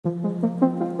Once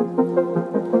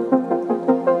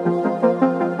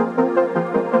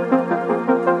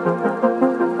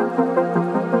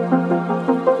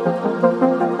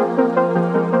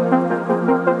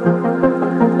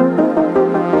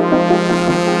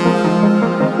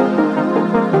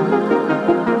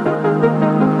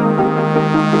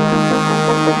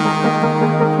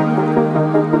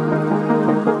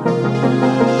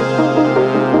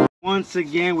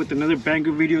again with another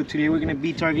banger video. Today we're gonna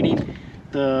be targeting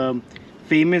the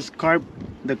famous carp,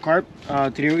 the carp.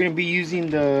 Today we're gonna be using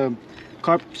the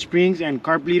carp springs and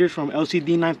carp leaders from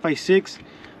LCD 956.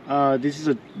 This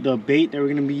is the bait that we're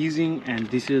gonna be using, and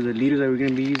this is the leaders that we're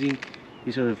gonna be using.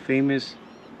 These are the famous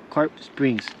carp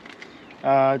springs.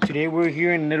 Today we're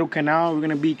here in Little Canal. We're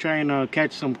gonna be trying to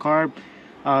catch some carp,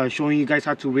 showing you guys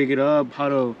how to rig it up,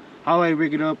 how I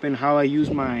rig it up, and how I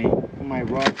use my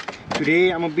rod.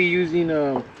 Today I'm gonna be using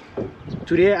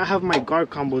today I have my guard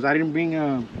combos. I didn't bring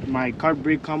my carp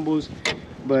rig combos,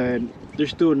 but they're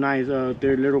still nice.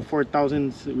 They're little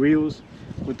 4000 reels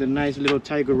with a nice little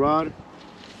tiger rod.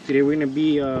 Today we're gonna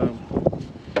be I'm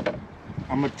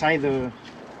gonna tie the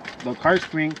carp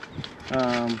spring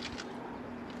to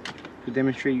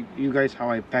demonstrate you guys how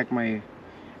I pack my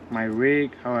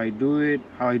rig, how I do it,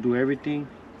 how I do everything.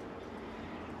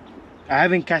 I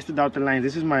haven't casted out the line.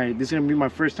 This is gonna be my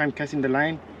first time casting the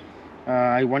line.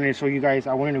 I wanted to show you guys.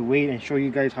 I wanted to wait and show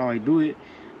you guys how I do it.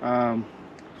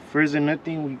 First than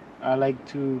nothing, I like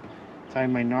to tie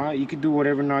my knot. You can do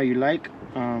whatever knot you like,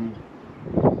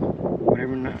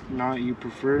 whatever knot you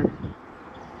prefer.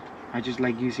 I just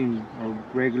like using a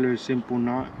regular simple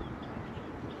knot.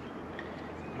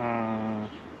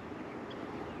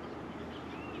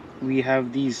 We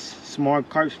have these small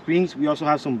carp springs. We also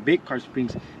have some big carp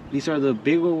springs. These are the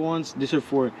bigger ones. These are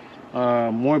for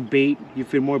more bait. You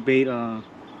fit more bait. I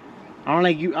don't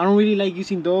really like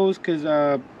using those because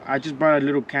I just brought a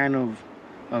little can of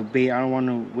bait. I don't want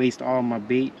to waste all my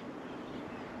bait.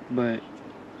 But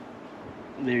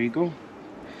there you go.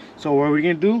 So what we're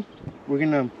gonna do? We're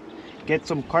gonna get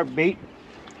some carp bait.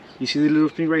 You see the little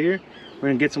string right here? We're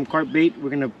gonna get some carp bait. We're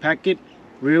gonna pack it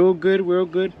real good, real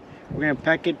good. We're gonna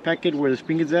pack it where the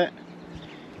spring is at.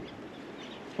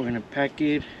 We're gonna pack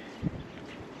it.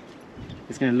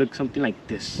 It's gonna look something like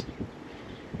this.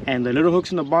 And the little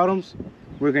hooks in the bottoms,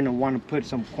 we're gonna want to put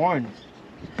some corn,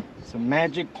 some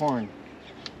magic corn.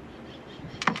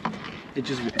 It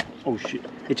just, oh shit!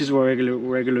 It's just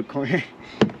regular corn.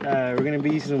 We're gonna be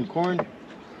using some corn.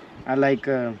 I like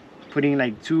putting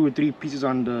like 2 or 3 pieces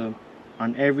on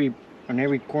every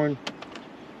corn.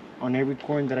 On every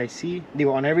corn that I see,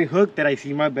 on every hook that I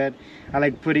see, my bad. I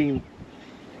like putting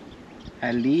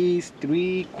at least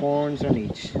 3 corns on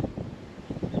each.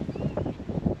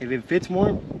 If it fits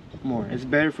more. It's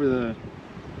better for the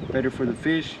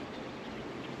fish.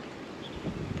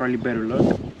 Probably better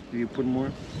luck if you put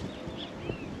more.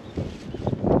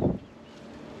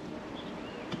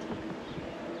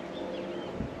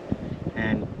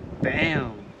 And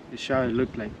bam! This is how it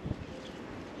looked like.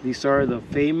 These are the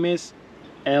famous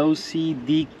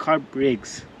LCD carp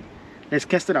rigs. Let's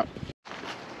cast it out.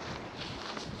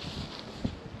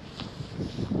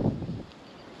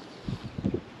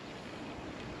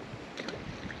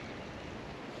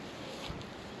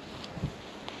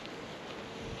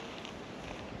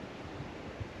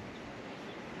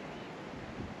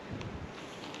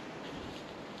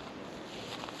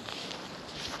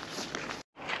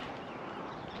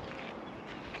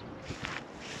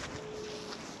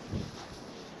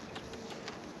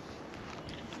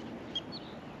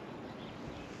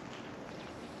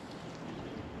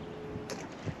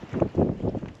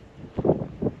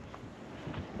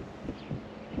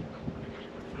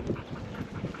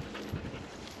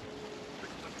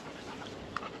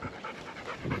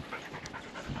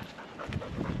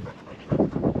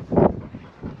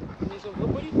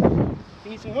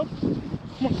 Need some help?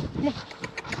 Come on.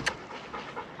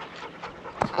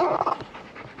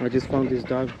 I just found this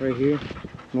dog right here.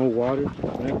 No water.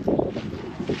 Right?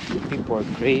 People are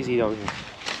crazy out here.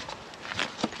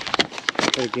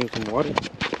 Gotta give him some water.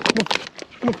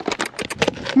 Come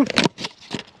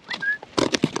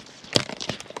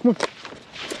on.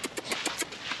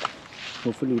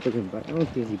 Hopefully he doesn't bite. I don't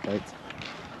think he bites.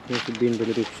 He has to be in the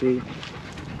little shade.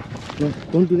 No,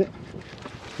 don't do that.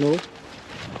 No.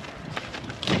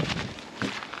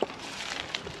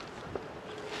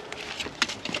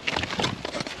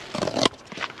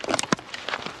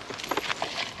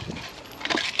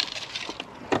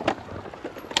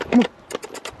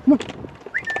 Come on.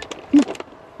 You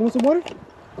want some water?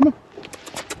 Come on.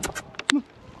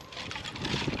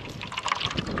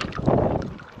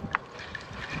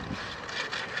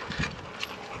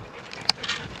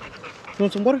 You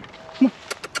want some water? Come on.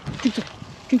 Drink some.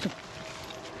 Drink some.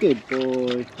 Good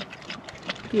boy.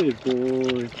 Good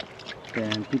boy.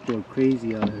 Damn, people are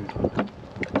crazy out here.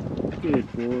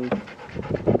 Good boy.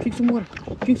 Drink some water.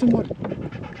 Drink some water.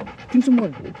 Drink some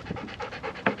water.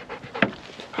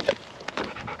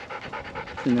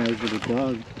 It's a nice little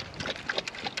dog.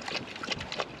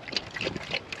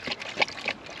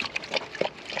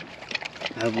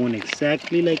 I have one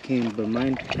exactly like him, but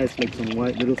mine has like some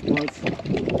white little spots.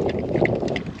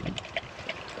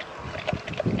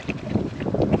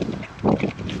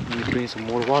 Let me bring some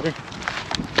more water.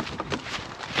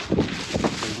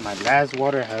 This is my last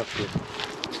water I have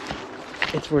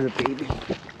to. It's for the baby.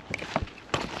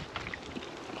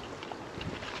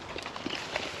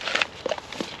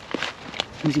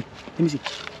 Let me see. Let me see.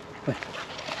 What?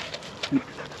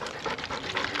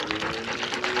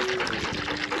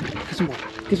 Get some more.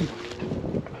 Get some more.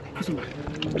 Get some more.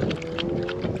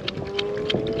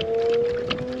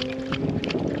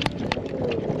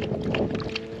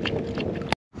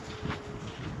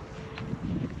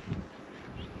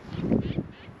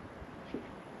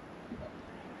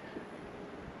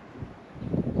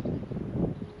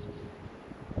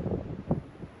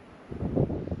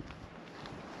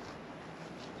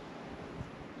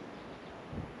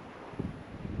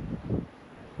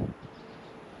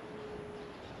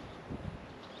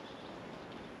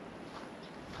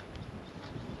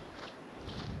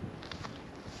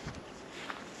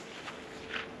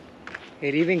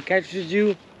 It even catches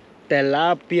you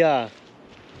tilapia.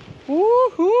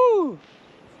 Woohoo!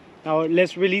 Now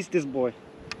let's release this boy.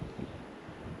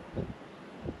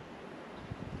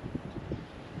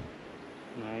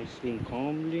 Nicely and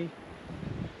calmly.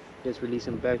 Let's release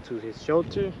him back to his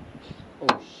shelter.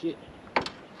 Oh shit.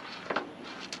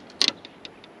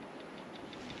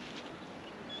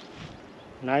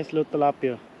 Nice little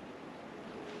tilapia.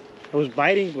 I was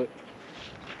biting, but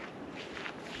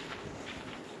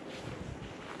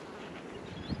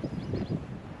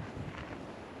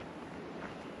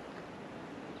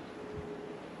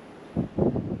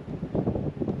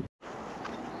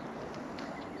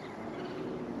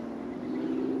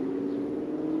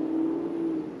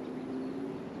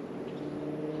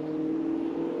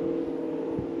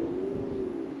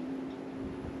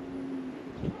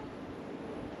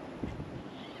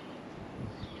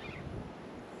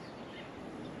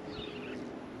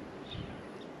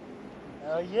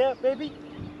yeah, baby.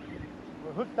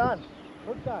 We're hooked on.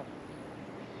 Hooked on.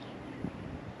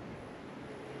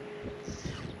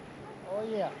 Oh,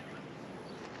 yeah.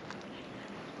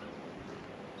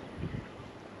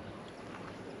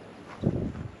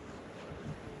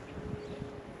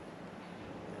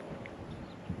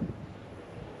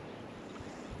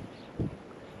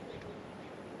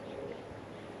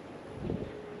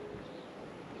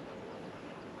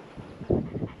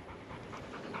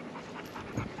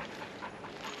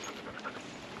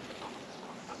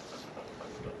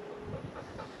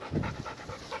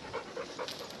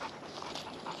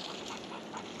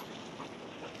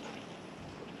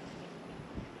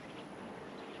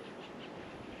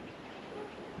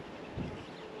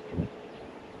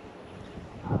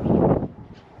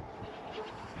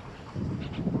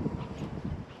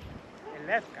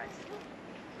 Left, guys.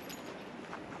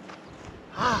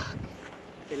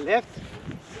 It left.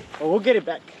 Oh, we'll get it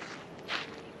back.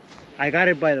 I got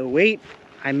it by the weight.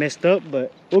 I messed up,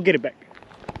 but we'll get it back.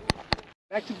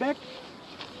 Back to back.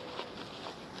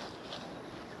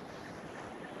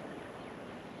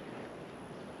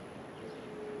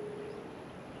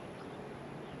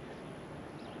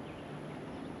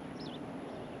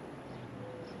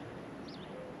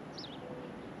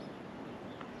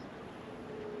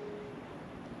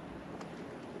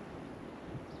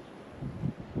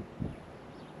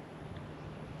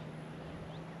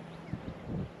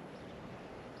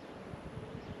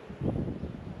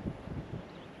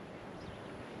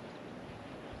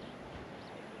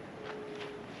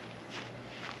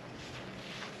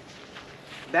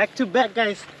 Back to back,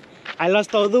 guys. I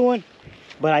lost the other one,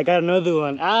 but I got another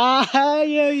one. Ah,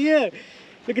 yeah.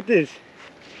 Look at this.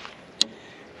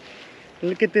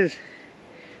 Look at this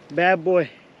bad boy.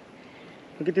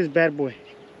 Look at this bad boy.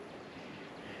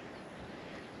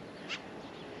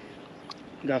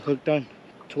 Got hooked on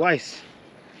twice.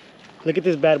 Look at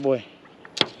this bad boy.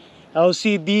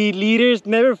 LCD leaders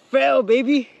never fail,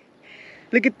 baby.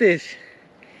 Look at this.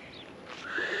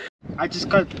 I just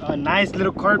caught a nice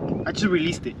little carp. I just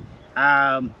released it.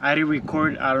 I didn't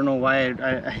record. I don't know why.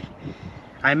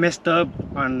 I messed up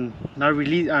on not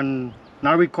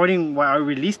recording while I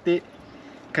released it,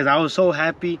 because I was so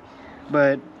happy.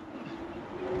 But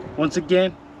once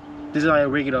again, this is how I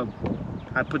rig it up.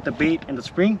 I put the bait in the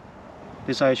spring,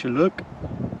 This is how it should look.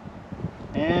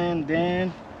 And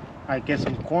then I get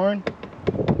some corn.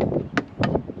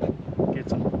 Get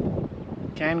some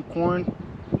canned corn.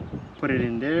 Put it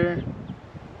in there.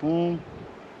 Boom,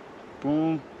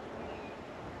 boom.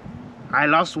 I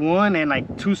lost one, and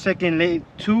like 5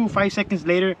 seconds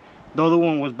later, the other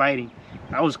one was biting.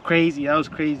 That was crazy. That was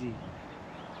crazy.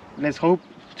 Let's hope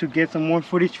to get some more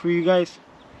footage for you guys.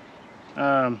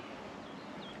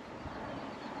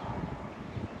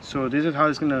 So this is how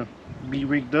it's gonna be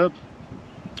rigged up.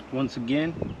 Once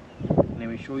again, let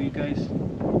me show you guys.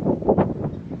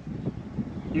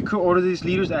 You could order these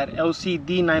leaders at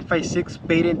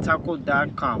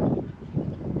lcd956baitandtackle.com.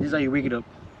 This is how you rig it up.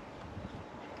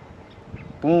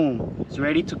 Boom, it's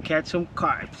ready to catch some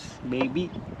carps, baby.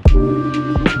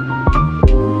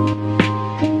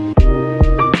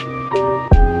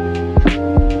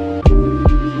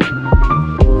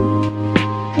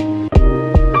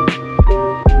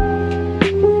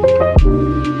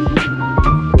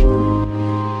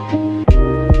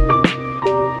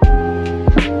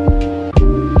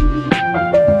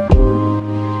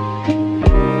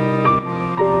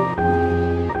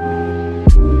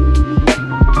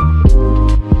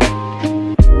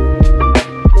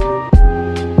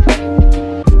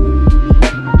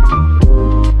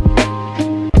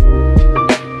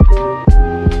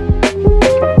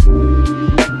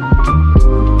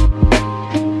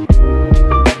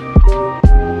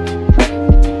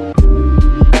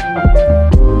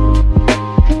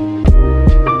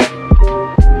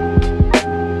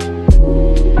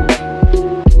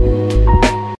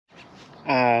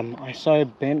 I saw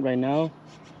it bent right now,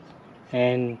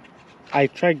 and I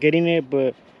tried getting it,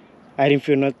 but I didn't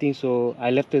feel nothing, so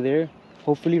I left it there.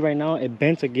 Hopefully right now it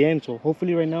bends again, so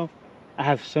hopefully right now I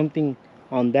have something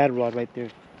on that rod right there.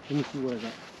 Let me see where it's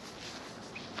at.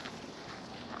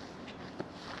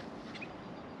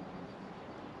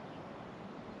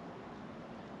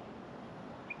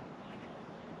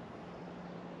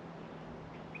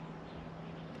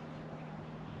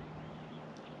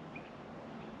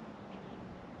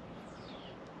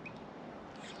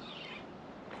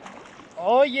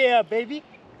 Oh yeah, baby.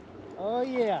 Oh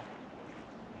yeah.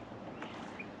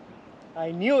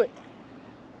 I knew it.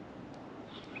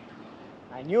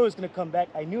 I knew it was gonna come back.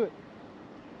 I knew it.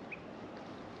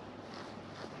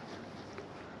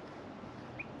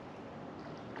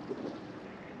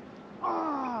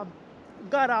 Ah,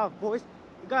 got off, boys.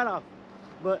 It got off.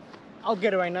 But I'll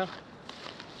get it right now.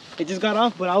 It just got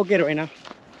off, but I'll get it right now.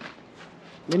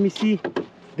 Let me see.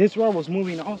 This rod was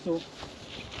moving also.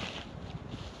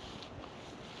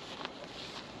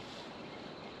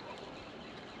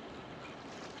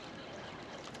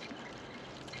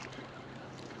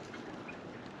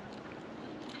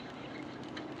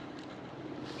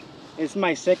 It's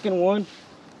my second one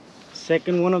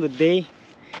of the day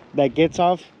that gets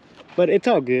off, but it's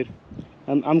all good.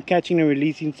 I'm catching and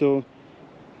releasing, so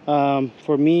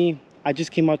for me, I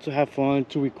just came out to have fun,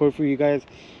 to record for you guys,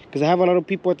 because I have a lot of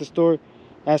people at the store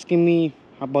asking me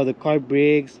about the carp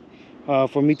rigs,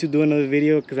 for me to do another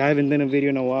video, because I haven't done a video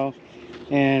in a while.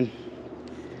 And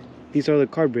these are the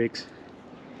carp rigs.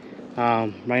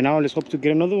 Right now, let's hope to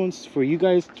get another ones for you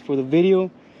guys for the video,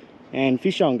 and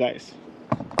fish on, guys.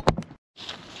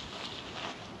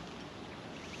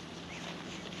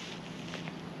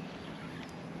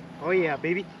 Oh yeah,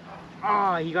 baby.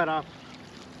 Ah, he got off.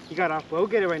 He got off. We'll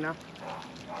get it right now.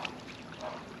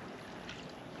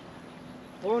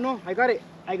 Oh no, I got it.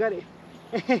 I got it.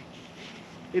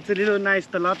 It's a little nice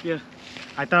tilapia.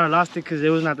 I thought I lost it because it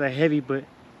was not that heavy, but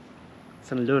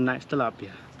it's a little nice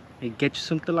tilapia. It gets you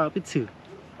some tilapia too.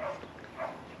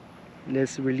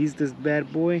 Let's release this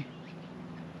bad boy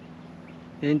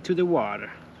into the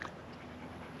water.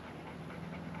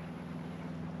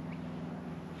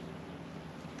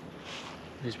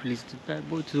 Let's release this bad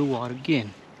boy to the water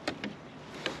again.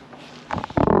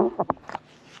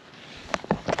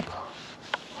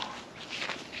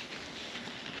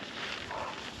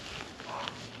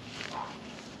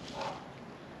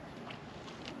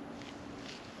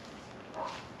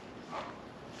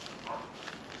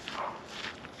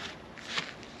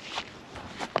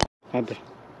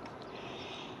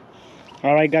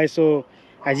 Alright guys, so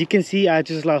as you can see, I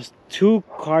just lost 2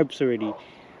 carps already.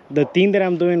 The thing that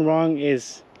I'm doing wrong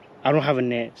is I don't have a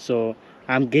net, so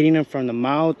I'm getting them from the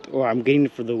mouth, or I'm getting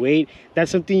it for the weight. That's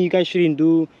something you guys shouldn't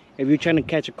do if you're trying to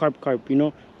catch a carp, you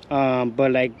know.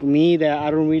 But like me, that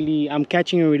I'm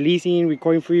catching and releasing,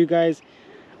 recording for you guys.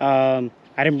 I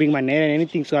didn't bring my net or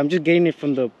anything, so I'm just getting it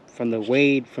from the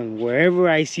weight, from wherever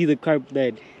I see the carp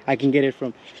that I can get it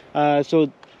from.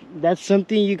 So that's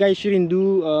something you guys shouldn't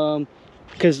do.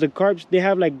 because the carps, they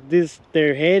have like this,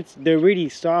 their heads, they're really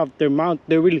soft, their mouth,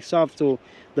 they're really soft, so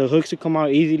the hooks will come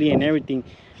out easily and everything.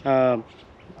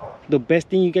 The best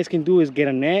thing you guys can do is get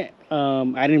a net.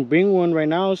 I didn't bring one right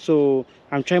now, so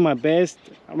I'm trying my best.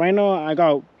 Right now I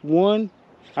got one,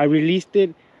 I released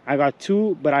it. I got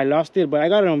two, but I lost it, but I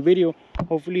got it on video.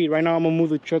 Hopefully right now I'm gonna move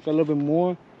the truck a little bit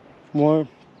more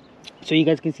so you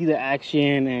guys can see the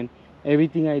action and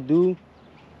everything I do.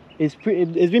 It's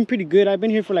been pretty good. I've been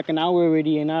here for like an hour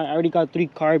already, and I already got 3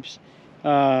 carps.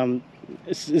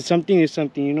 It's something is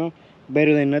something, you know,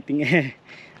 better than nothing.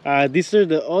 These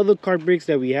are all the carp rigs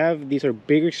that we have. These are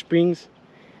bigger springs.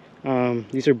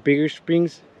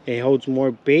 It holds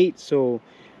more bait, so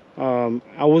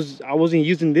I wasn't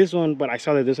using this one, but I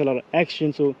saw that there's a lot of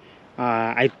action, so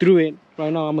I threw it.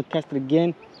 Right now I'm gonna cast it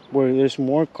again where there's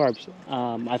more carps.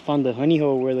 I found the honey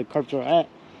hole where the carps are at.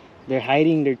 They're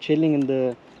hiding, they're chilling in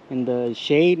the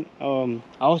shade. I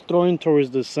was throwing towards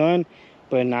the sun,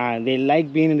 but nah, they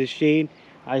like being in the shade.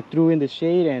 I threw in the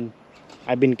shade and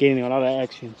I've been getting a lot of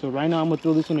action. So right now I'm gonna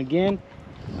throw this one again.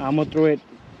 I'm gonna throw it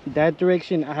that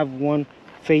direction. I have one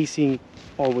facing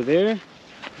over there,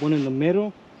 one in the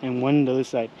middle, and one on the other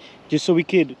side, just so we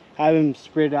could have them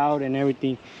spread out and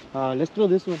everything. Let's throw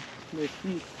this one. Let's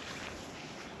see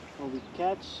what we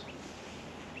catch.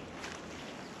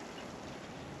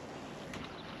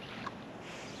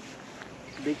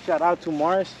 Big shout out to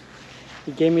Mars.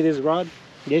 He gave me this rod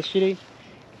yesterday.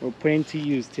 We're putting to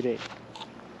use today.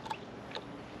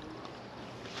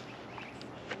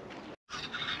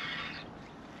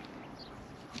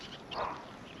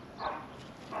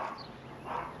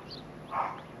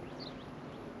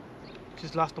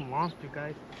 Just lost a monster,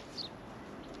 guys.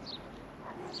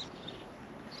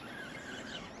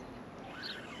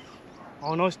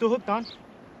 Oh no, it's still hooked on.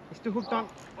 It's still hooked on.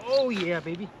 Oh yeah,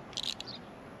 baby.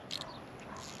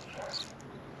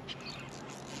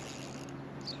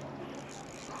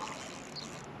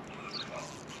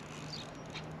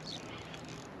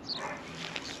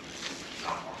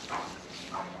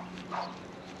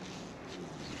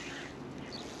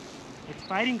 It's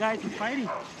fighting, guys. It's fighting.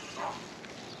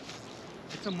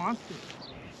 It's a monster.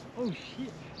 Oh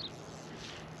shit.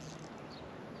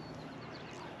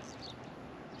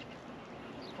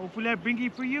 Hopefully I bring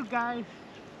it for you guys.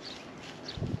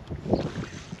 It's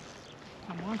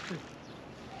a monster.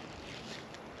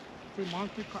 It's a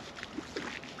monster carp.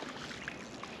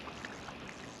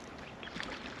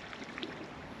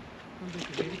 Come this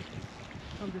way, baby.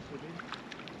 Come this way, baby.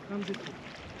 Come this way.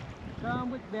 Come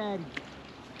with daddy.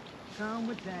 Come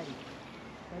with daddy.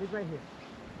 Daddy's right here.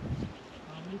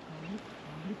 Calmly, calmly,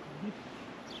 calmly, calmly.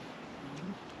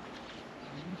 Calmly,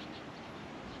 calmly.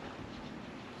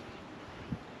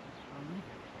 Calmly.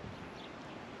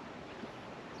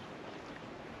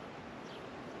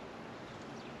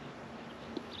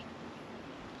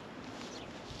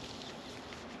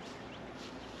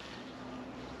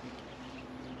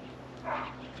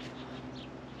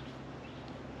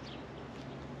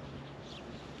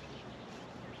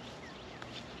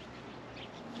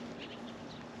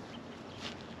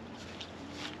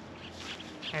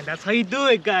 And that's how you do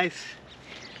it, guys.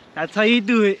 That's how you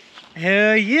do it.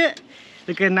 Hell yeah.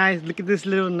 Look at this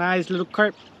nice little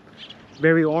carp.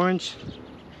 Very orange.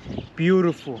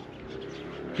 Beautiful.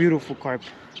 Beautiful carp.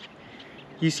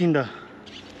 You seen the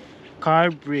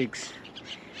carp rigs.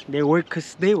 They work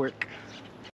because they work.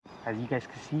 As you guys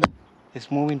can see, it's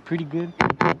moving pretty good.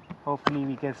 Hopefully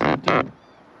we get something.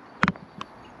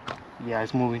 Yeah,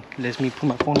 it's moving. Let me put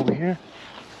my phone over here.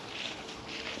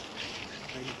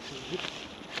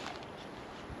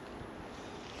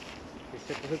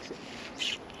 Set the hooks in.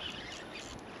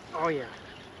 Oh yeah.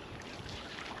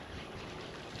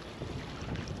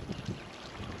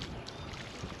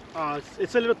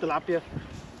 It's a little tilapia.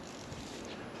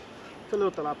 It's a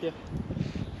little tilapia.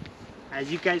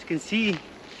 As you guys can see,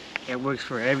 it works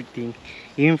for everything,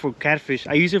 even for catfish.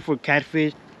 I use it for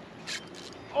catfish.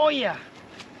 Oh yeah.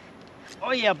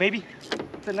 Oh yeah, baby.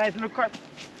 It's a nice little carp.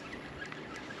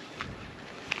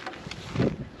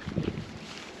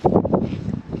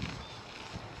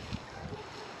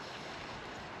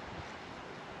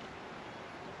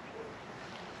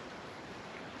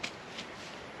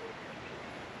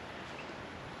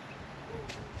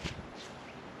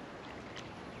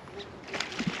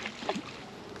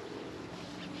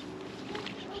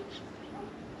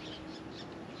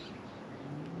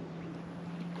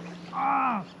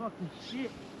 Ah, fucking shit.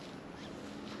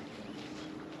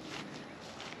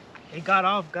 It got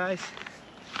off, guys.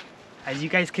 As you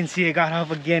guys can see, it got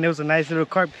off again. It was a nice little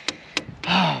carp.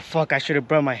 Ah, fuck, I should have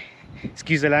brought my,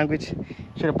 excuse the language,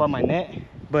 should have brought my net.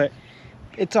 But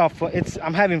it's all fun.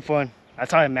 I'm having fun.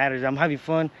 That's all that matters. I'm having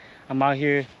fun. I'm out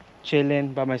here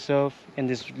chilling by myself in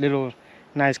this little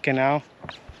nice canal.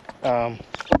 Um,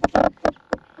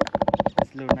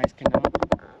 this little nice canal.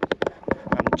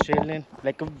 I'm chilling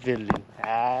like a villain.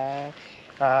 All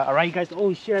right, you guys.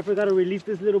 Oh shit! I forgot to release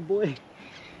this little boy.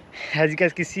 As you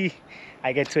guys can see,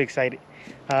 I get too excited.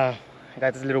 I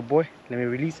got this little boy. Let me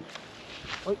release it.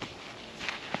 Oh.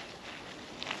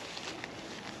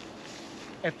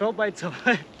 It fell by itself.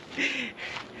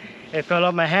 It fell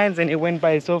off my hands and it went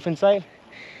by itself inside.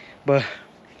 But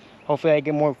hopefully I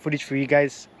get more footage for you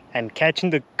guys and catching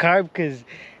the carp, because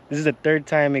this is the third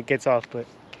time it gets off. But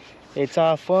it's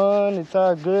all fun. It's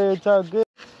all good. It's all good.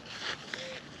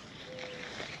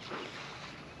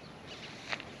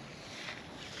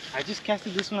 I just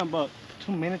casted this one about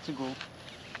 2 minutes ago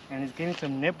and it's getting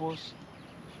some nibbles.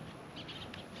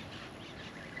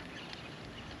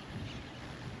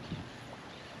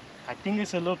 I think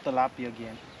it's a little tilapia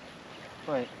again.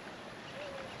 But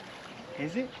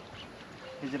is it?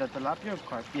 Is it a tilapia or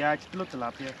carp? Yeah, it's a little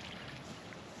tilapia.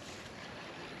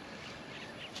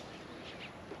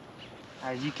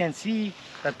 As you can see,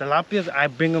 the tilapias, I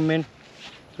bring them in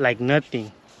like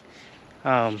nothing.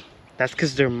 That's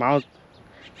because their mouth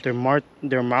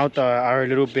are a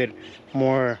little bit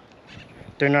more,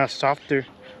 they're not softer,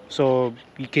 so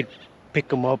you could pick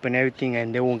them up and everything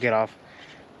and they won't get off.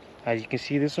 As you can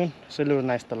see, this one, it's a little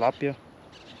nice tilapia.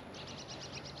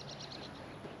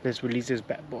 Let's release this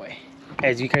bad boy.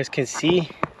 As you guys can see,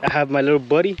 I have my little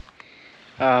buddy.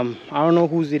 I don't know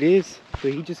whose it is,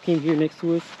 but he just came here next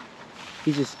to us.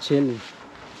 He's just chilling.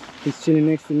 He's chilling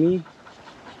next to me.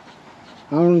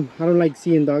 I don't like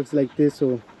seeing dogs like this,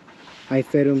 so I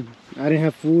fed him. I didn't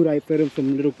have food. I fed him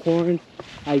some little corn.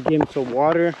 I gave him some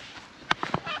water,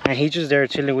 and he's just there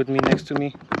chilling with me next to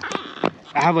me.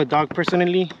 I have a dog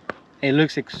personally. It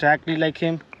looks exactly like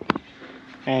him,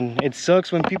 and it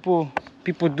sucks when people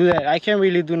do that. I can't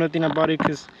really do nothing about it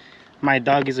because my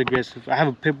dog is aggressive. I have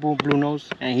a pit bull, blue nose,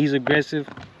 and he's aggressive,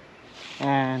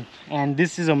 and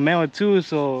this is a male too,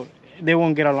 so they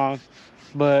won't get along.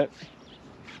 But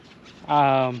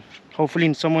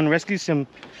hopefully someone rescues him,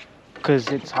 because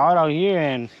it's hot out here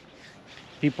and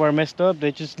people are messed up.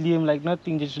 They just leave him like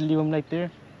nothing. They just leave him like there.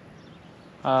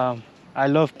 I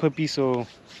love puppies, so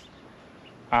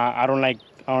I don't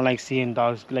like seeing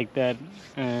dogs like that.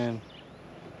 And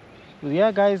but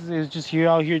yeah, guys, it's just here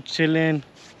out here chilling,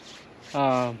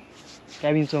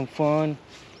 having some fun,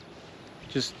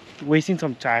 just wasting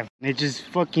some time. It just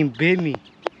fucking bit me.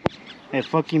 It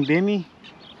fucking bit me.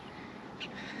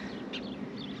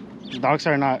 Dogs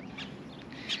are not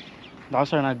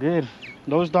good.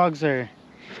 Those dogs are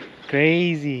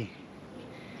crazy.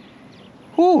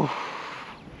 Whew.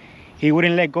 He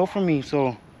wouldn't let go from me,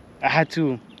 so I had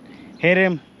to hit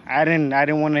him. I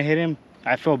didn't want to hit him.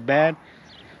 I felt bad,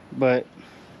 but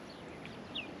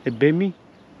it bit me.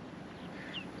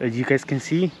 As you guys can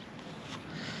see,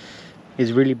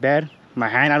 it's really bad. My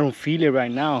hand, I don't feel it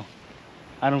right now.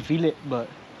 I don't feel it, but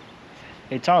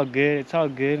it's all good. It's all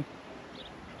good.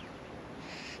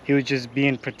 He was just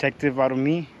being protective out of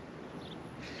me,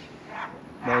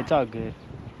 but it's all good.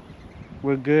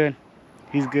 We're good.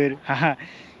 He's good.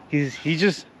 he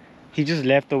just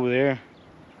left over there.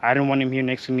 I didn't want him here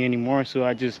next to me anymore, so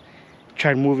I just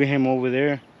tried moving him over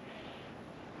there.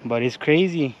 But it's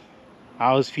crazy.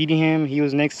 I was feeding him, he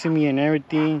was next to me and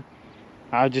everything.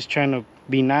 I was just trying to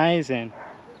be nice, and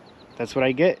that's what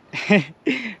I get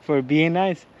for being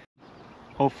nice.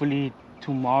 Hopefully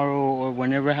tomorrow or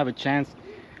whenever I have a chance,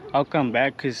 I'll come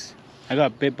back, because I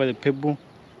got bit by the pit bull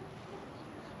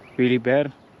really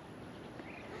bad.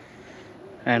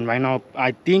 And right now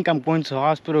I think I'm going to the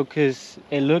hospital, because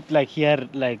it looked like he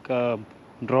had like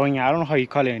roña. I don't know how you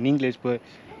call it in English, but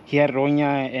he had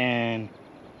roña, and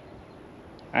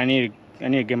I need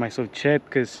to get myself checked,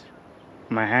 because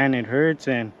my hand, it hurts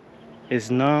and it's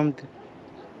numbed.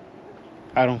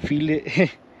 I don't feel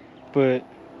it. but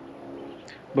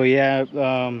yeah,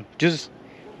 just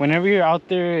whenever you're out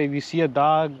there, if you see a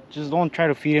dog, just don't try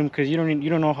to feed him, because you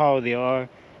don't know how they are.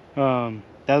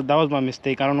 That was my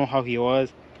mistake. I don't know how he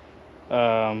was.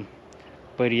 But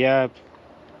yeah,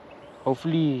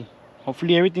 hopefully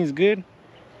everything's good,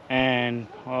 and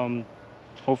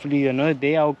hopefully another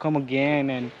day I'll come again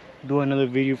and do another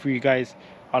video for you guys,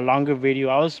 a longer video.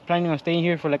 I was planning on staying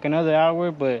here for like another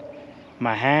hour, but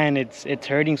my hand, it's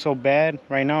hurting so bad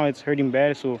right now. It's hurting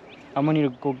bad, so I'm gonna need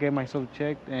to go get myself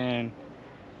checked. And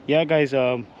yeah, guys,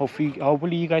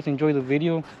 hopefully you guys enjoy the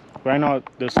video. Right now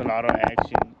there's a lot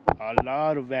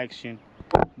of action,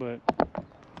 but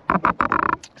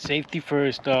safety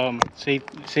first.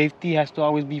 Safety has to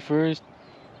always be first.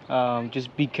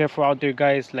 Just be careful out there,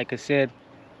 guys. Like I said,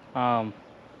 um,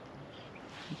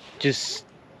 just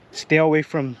stay away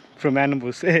from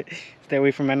animals. Stay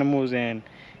away from animals, and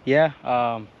yeah.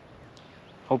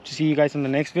 Hope to see you guys in the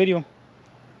next video.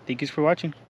 Thank you for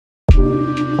watching.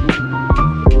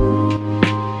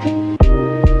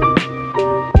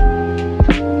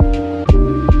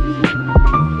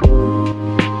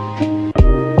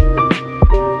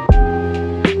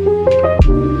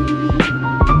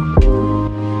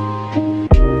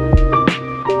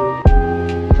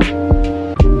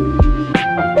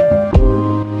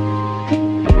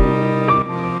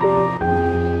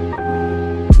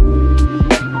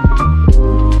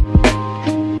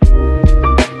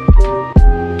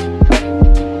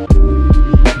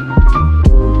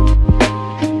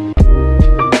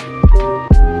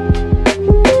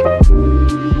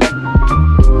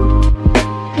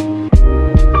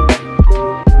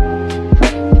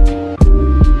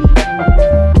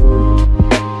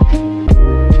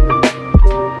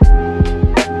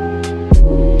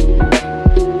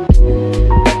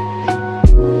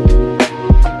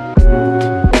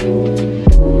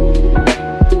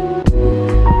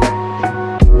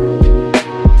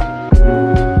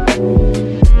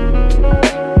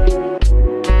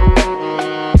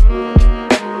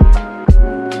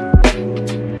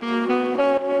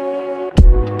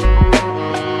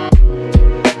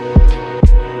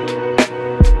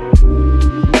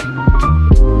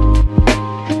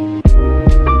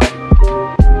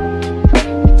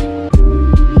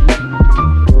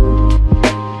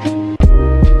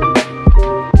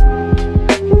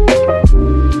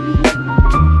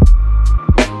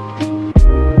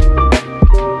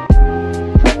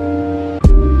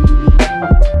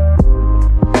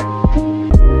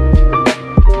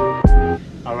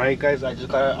 Alright guys, I just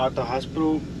got out the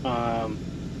hospital.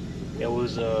 It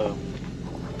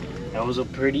was a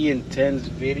pretty intense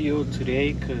video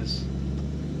today, cause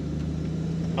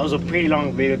I was a pretty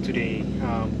long video today.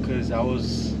 Cause I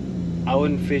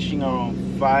went fishing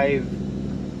around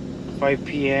 5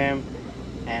 p.m.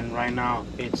 and right now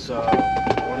it's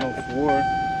 1:04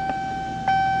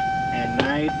 at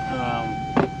night.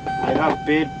 I got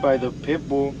bit by the pit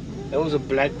bull. It was a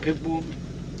black pit bull.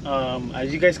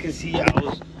 As you guys can see,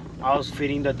 I was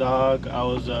feeding the dog. I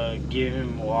was giving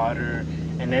him water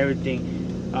and everything.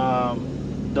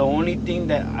 The only thing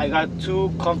that I got too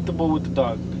comfortable with the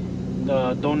dog.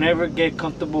 Don't ever get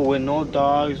comfortable with no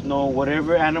dogs, no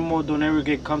whatever animal. Don't ever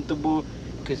get comfortable,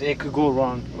 because it could go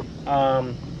wrong.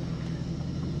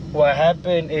 What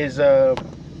happened is I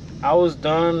was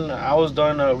done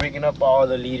rigging up all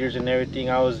the leaders and everything.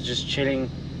 I was just chilling,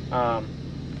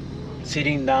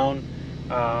 sitting down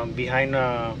behind.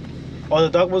 The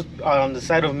dog was on the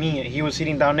side of me. He was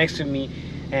sitting down next to me,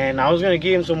 and I was gonna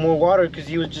give him some more water because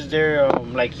he was just there,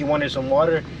 like he wanted some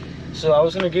water. So I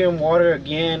was gonna give him water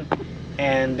again,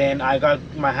 and then I got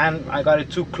it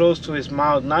too close to his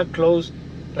mouth. Not close,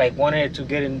 like wanted to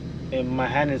get in my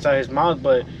hand inside his mouth,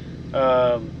 but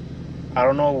I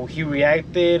don't know. He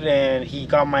reacted and he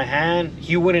got my hand.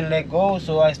 He wouldn't let go,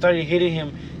 so I started hitting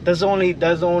him. That's the only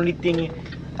thing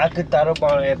I could thought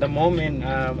about at the moment.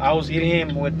 I was hitting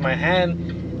him with my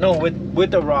hand, no,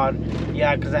 with the rod.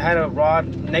 Yeah, because I had a rod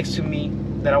next to me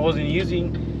that I wasn't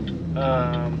using.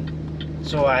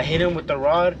 So I hit him with the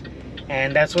rod,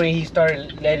 and that's when he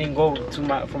started letting go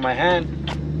from my hand.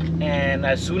 And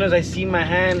as soon as I see my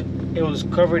hand, it was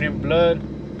covered in blood.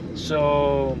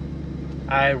 So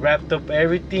I wrapped up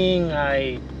everything.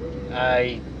 I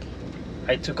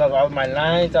took out all my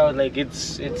lines. I was like,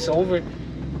 it's over.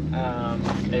 I'm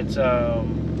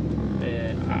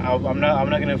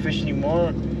not gonna fish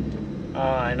anymore.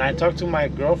 And I talked to my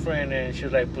girlfriend, and she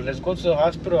was like, "Well, let's go to the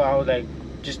hospital." I was like,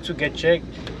 just to get checked.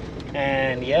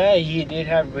 And yeah, he did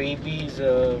have rabies.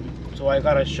 So I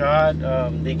got a shot.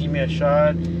 They gave me a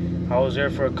shot. I was there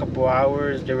for a couple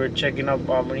hours. They were checking up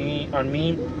on me.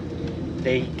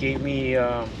 They gave me.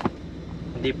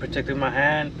 They protected my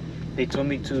hand. They told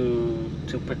me to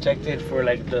protect it for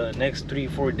like the next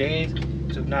 3-4 days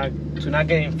to not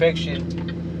get infection.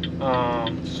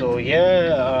 So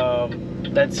yeah,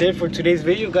 that's it for today's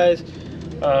video, guys.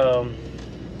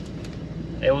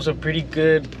 It was a pretty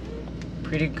good.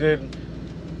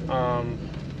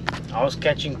 I was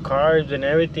catching carbs and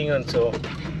everything until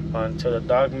the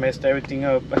dog messed everything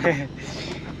up.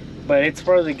 But it's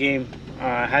part of the game.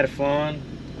 I had fun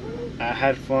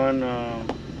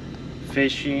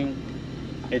fishing.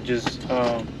 It just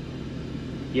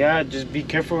yeah, just be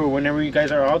careful whenever you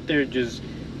guys are out there. Just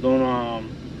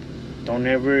don't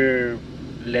ever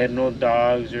let no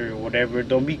dogs or whatever.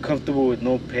 Don't be comfortable with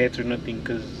no pets or nothing,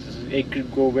 because it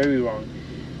could go very wrong.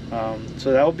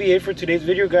 So that will be it for today's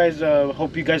video, guys.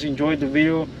 Hope you guys enjoyed the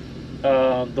video.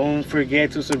 Don't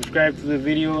forget to subscribe to the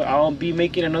video. I'll be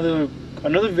making another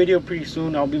video pretty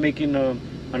soon. I'll be making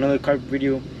another carp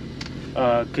video,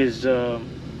 because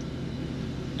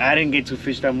I didn't get to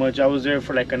fish that much. I was there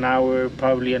for like an hour,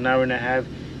 probably an hour and a half,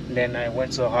 and then I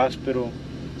went to the hospital.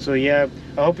 So yeah,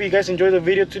 I hope you guys enjoyed the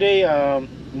video today.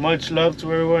 Much love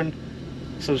to everyone.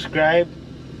 Subscribe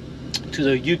to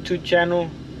the YouTube channel,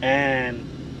 and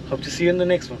hope to see you in the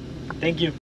next one. Thank you.